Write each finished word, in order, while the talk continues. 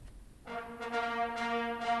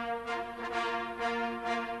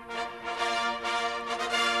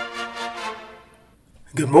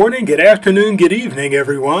Good morning, good afternoon, good evening,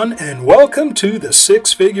 everyone, and welcome to the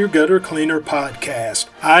Six Figure Gutter Cleaner Podcast.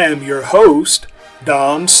 I am your host,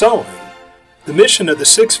 Don Sulling. The mission of the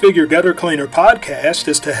Six Figure Gutter Cleaner Podcast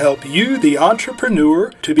is to help you, the entrepreneur,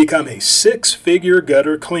 to become a six-figure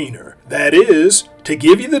gutter cleaner. That is, to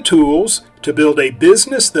give you the tools to build a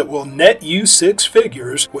business that will net you six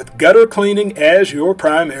figures with gutter cleaning as your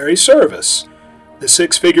primary service. The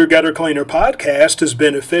Six Figure Gutter Cleaner Podcast is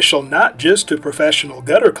beneficial not just to professional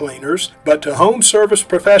gutter cleaners, but to home service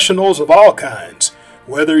professionals of all kinds.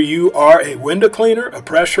 Whether you are a window cleaner, a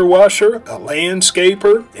pressure washer, a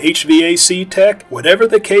landscaper, HVAC tech, whatever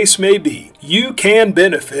the case may be, you can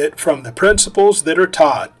benefit from the principles that are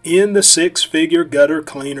taught in the Six Figure Gutter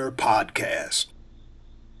Cleaner Podcast.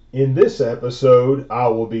 In this episode, I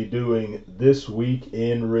will be doing This Week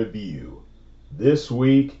in Review. This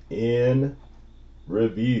Week in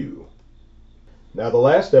Review. Now, the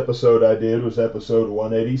last episode I did was episode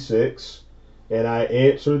 186, and I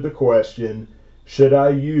answered the question, should I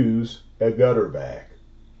use a gutter vac?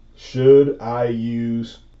 Should I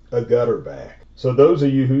use a gutter vac? So those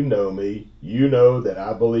of you who know me, you know that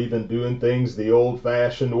I believe in doing things the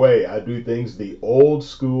old-fashioned way. I do things the old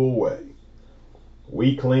school way.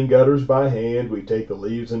 We clean gutters by hand. We take the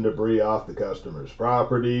leaves and debris off the customer's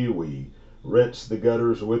property. We rinse the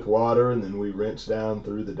gutters with water, and then we rinse down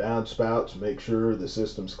through the downspouts, make sure the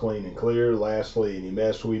system's clean and clear. Lastly, any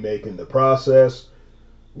mess we make in the process,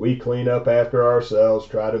 we clean up after ourselves,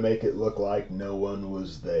 try to make it look like no one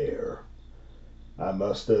was there. I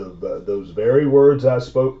must have, those very words I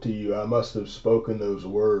spoke to you, I must have spoken those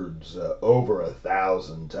words over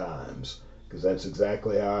 1,000 times, because that's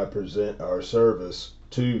exactly how I present our service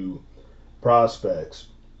to prospects.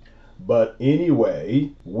 But anyway,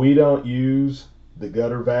 we don't use the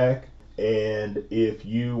gutter vac, and if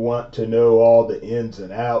you want to know all the ins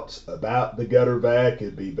and outs about the gutter vac,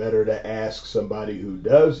 it'd be better to ask somebody who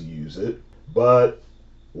does use it. But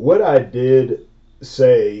what I did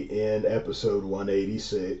say in episode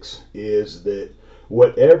 186 is that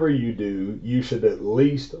whatever you do, you should at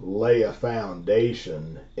least lay a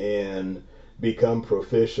foundation and become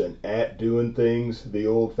proficient at doing things the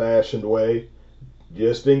old-fashioned way.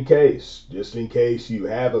 Just in case you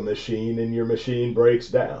have a machine and your machine breaks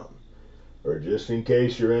down, or just in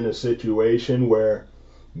case you're in a situation where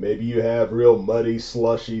maybe you have real muddy,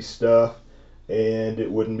 slushy stuff and it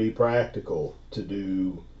wouldn't be practical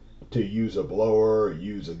to use a blower or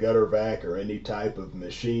use a gutter vac or any type of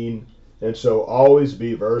machine. And so always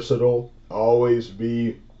be versatile, always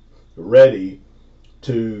be ready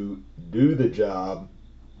to do the job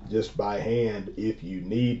just by hand if you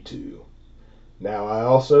need to. Now, I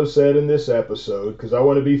also said in this episode, because I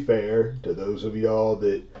want to be fair to those of y'all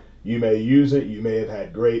that you may use it, you may have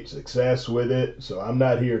had great success with it, so I'm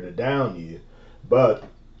not here to down you, but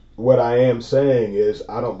what I am saying is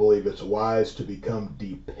I don't believe it's wise to become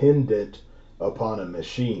dependent upon a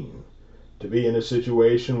machine, to be in a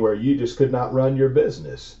situation where you just could not run your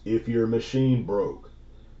business if your machine broke.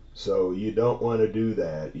 So you don't want to do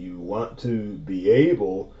that. You want to be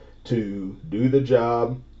able to do the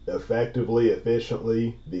job effectively,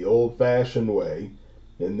 efficiently, the old-fashioned way.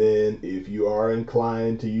 And then if you are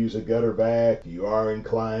inclined to use a gutter vac, you are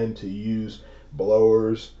inclined to use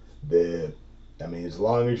blowers, as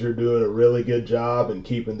long as you're doing a really good job and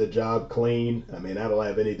keeping the job clean, I don't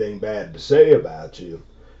have anything bad to say about you.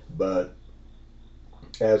 But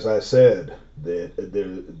as I said,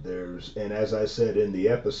 as I said in the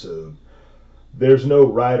episode, there's no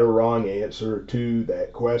right or wrong answer to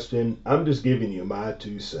that question. I'm just giving you my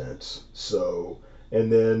 2 cents. So, and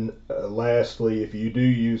then lastly, if you do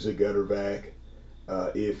use a gutter vac,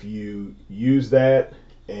 if you use that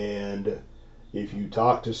and if you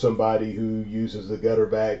talk to somebody who uses the gutter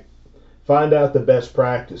vac, find out the best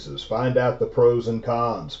practices, find out the pros and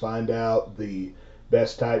cons, find out the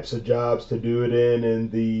best types of jobs to do it in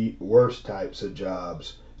and the worst types of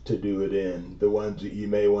jobs to do it in, the ones that you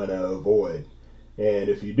may want to avoid. And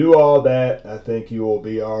if you do all that, I think you will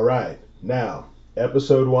be all right. Now,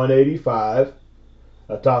 episode 185,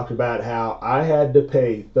 I talked about how I had to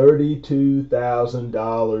pay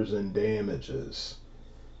 $32,000 in damages.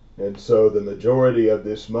 And so the majority of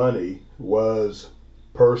this money was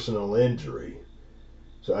personal injury.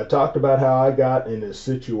 So I talked about how I got in a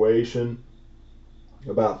situation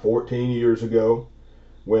about 14 years ago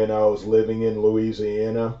when I was living in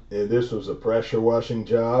Louisiana, and this was a pressure washing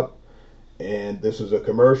job. And this is a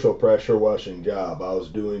commercial pressure washing job I was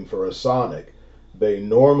doing for a Sonic. They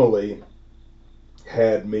normally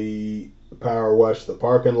had me power wash the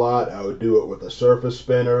parking lot. I would do it with a surface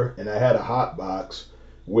spinner, and I had a hot box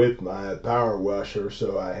with my power washer,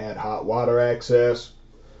 so I had hot water access.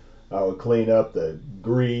 I would clean up the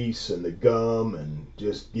grease and the gum and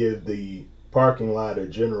just give the parking lot a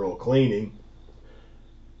general cleaning.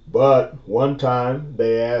 But one time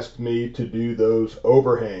they asked me to do those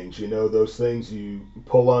overhangs, those things you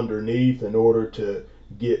pull underneath in order to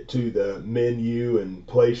get to the menu and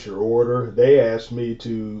place your order. They asked me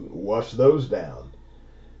to wash those down.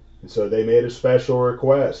 And so they made a special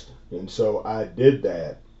request. And so I did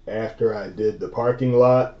that after I did the parking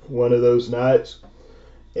lot one of those nights.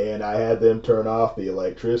 And I had them turn off the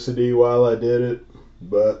electricity while I did it.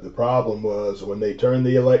 But the problem was when they turned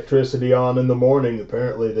the electricity on in the morning,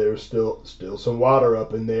 apparently there was still some water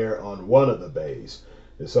up in there on one of the bays.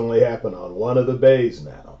 This only happened on one of the bays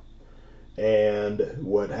now. And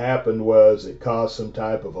what happened was it caused some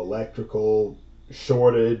type of electrical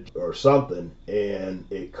shortage or something, and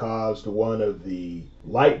it caused one of the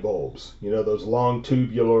light bulbs, those long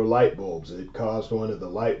tubular light bulbs. It caused one of the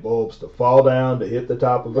light bulbs to fall down to hit the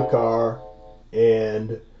top of a car,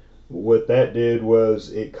 and what that did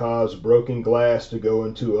was it caused broken glass to go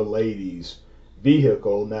into a lady's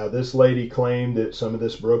vehicle. Now this lady claimed that some of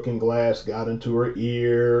this broken glass got into her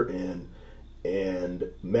ear and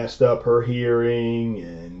messed up her hearing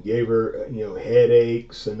and gave her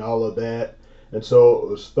headaches and all of that. And so it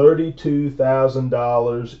was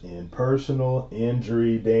 $32,000 in personal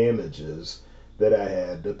injury damages that I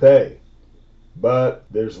had to pay. But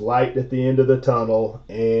there's light at the end of the tunnel,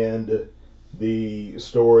 and the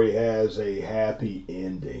story has a happy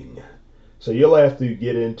ending. So you'll have to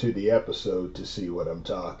get into the episode to see what I'm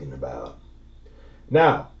talking about.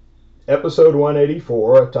 Now, episode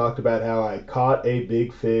 184, I talked about how I caught a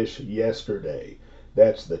big fish yesterday.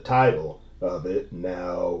 That's the title of it.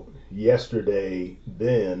 Now, yesterday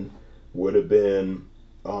then would have been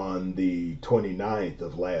on the 29th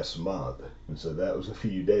of last month, and so that was a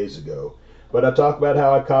few days ago. But I talk about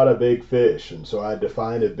how I caught a big fish, and so I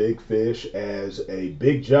define a big fish as a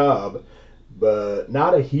big job, but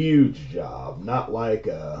not a huge job, not like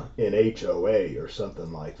an HOA or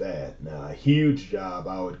something like that. Now, a huge job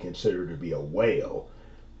I would consider to be a whale.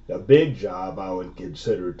 A big job I would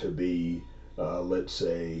consider to be, let's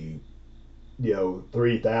say,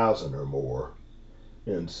 3,000 or more.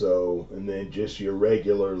 And then just your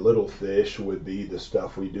regular little fish would be the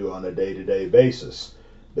stuff we do on a day-to-day basis.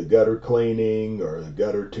 The gutter cleaning or the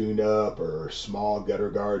gutter tune-up or small gutter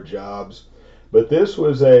guard jobs. But this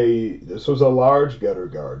was a large gutter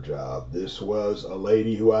guard job. This was a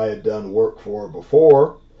lady who I had done work for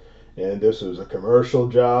before, and this was a commercial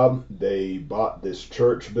job. They bought this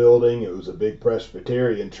church building. It was a big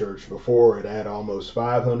Presbyterian church before. It had almost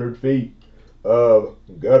 500 feet of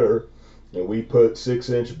gutter, and we put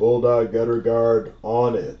 6-inch bulldog gutter guard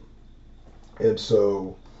on it. And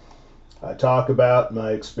so I talk about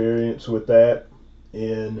my experience with that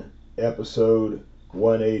in episode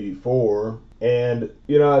 184. And,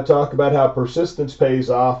 I talk about how persistence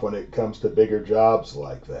pays off when it comes to bigger jobs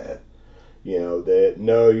like that. That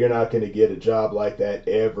no, you're not going to get a job like that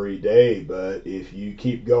every day, but if you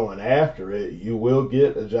keep going after it, you will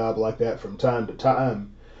get a job like that from time to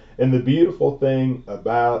time. And the beautiful thing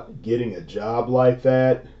about getting a job like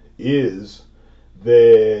that is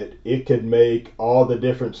that it could make all the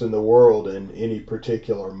difference in the world in any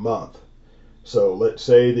particular month. So let's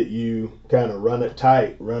say that you kind of run it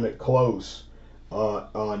tight, run it close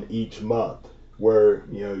on each month, where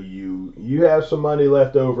you have some money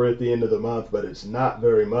left over at the end of the month, but it's not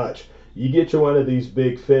very much. You get you one of these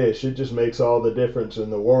big fish, it just makes all the difference in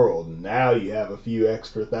the world. And now you have a few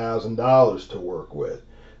extra $1,000 to work with.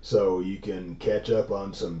 So you can catch up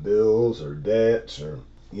on some bills or debts, or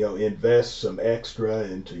invest some extra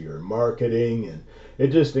into your marketing, and it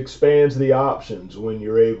just expands the options when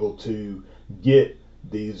you're able to get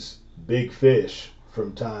these big fish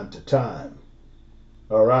from time to time.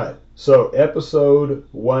 All right, so episode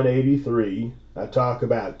 183, I talk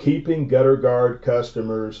about keeping gutter guard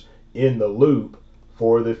customers in the loop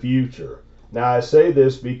for the future. Now, I say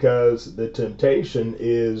this because the temptation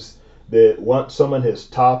is that once someone has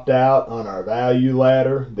topped out on our value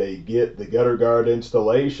ladder, they get the gutter guard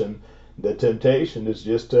installation, the temptation is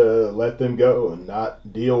just to let them go and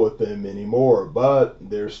not deal with them anymore. But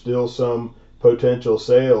there's still some potential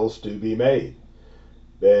sales to be made.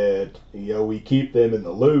 That we keep them in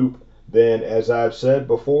the loop. Then, as I've said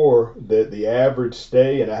before, that the average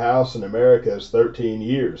stay in a house in America is 13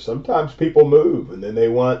 years. Sometimes people move and then they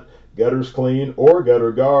want gutters clean or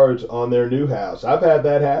gutter guards on their new house. I've had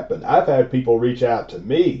that happen. I've had people reach out to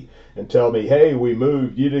me and tell me, hey, we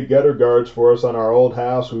moved, you did gutter guards for us on our old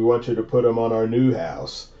house, we want you to put them on our new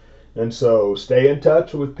house. And so stay in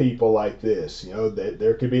touch with people like this. That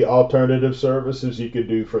there could be alternative services you could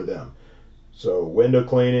do for them. So window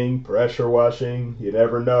cleaning, pressure washing, you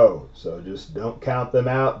never know. So just don't count them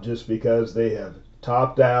out just because they have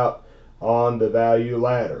topped out on the value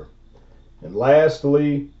ladder. And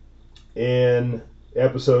lastly, in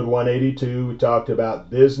episode 182, we talked about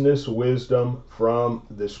business wisdom from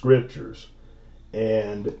the scriptures.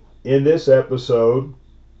 And in this episode,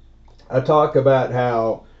 I talk about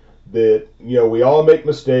how that we all make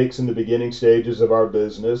mistakes in the beginning stages of our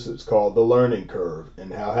business. It's called the learning curve,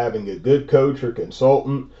 and how having a good coach or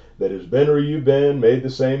consultant that has been where you've been, made the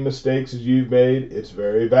same mistakes as you've made, it's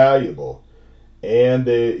very valuable. And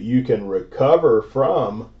that you can recover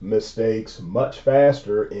from mistakes much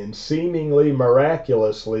faster and seemingly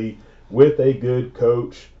miraculously with a good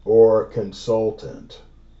coach or consultant.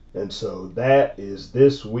 And so that is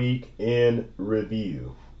this week in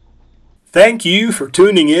review. Thank you for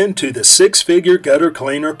tuning in to the Six Figure Gutter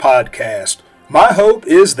Cleaner podcast. My hope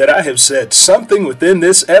is that I have said something within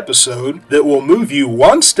this episode that will move you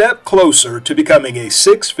one step closer to becoming a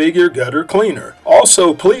six-figure gutter cleaner.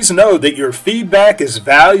 Also, please know that your feedback is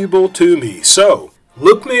valuable to me. So,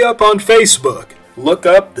 look me up on Facebook. Look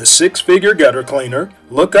up the Six Figure Gutter Cleaner.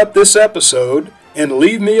 Look up this episode and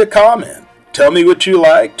leave me a comment. Tell me what you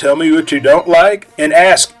like, tell me what you don't like, and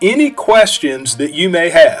ask any questions that you may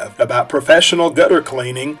have about professional gutter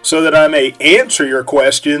cleaning so that I may answer your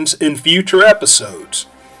questions in future episodes.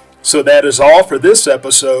 So that is all for this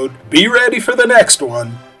episode. Be ready for the next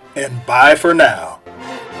one, and bye for now.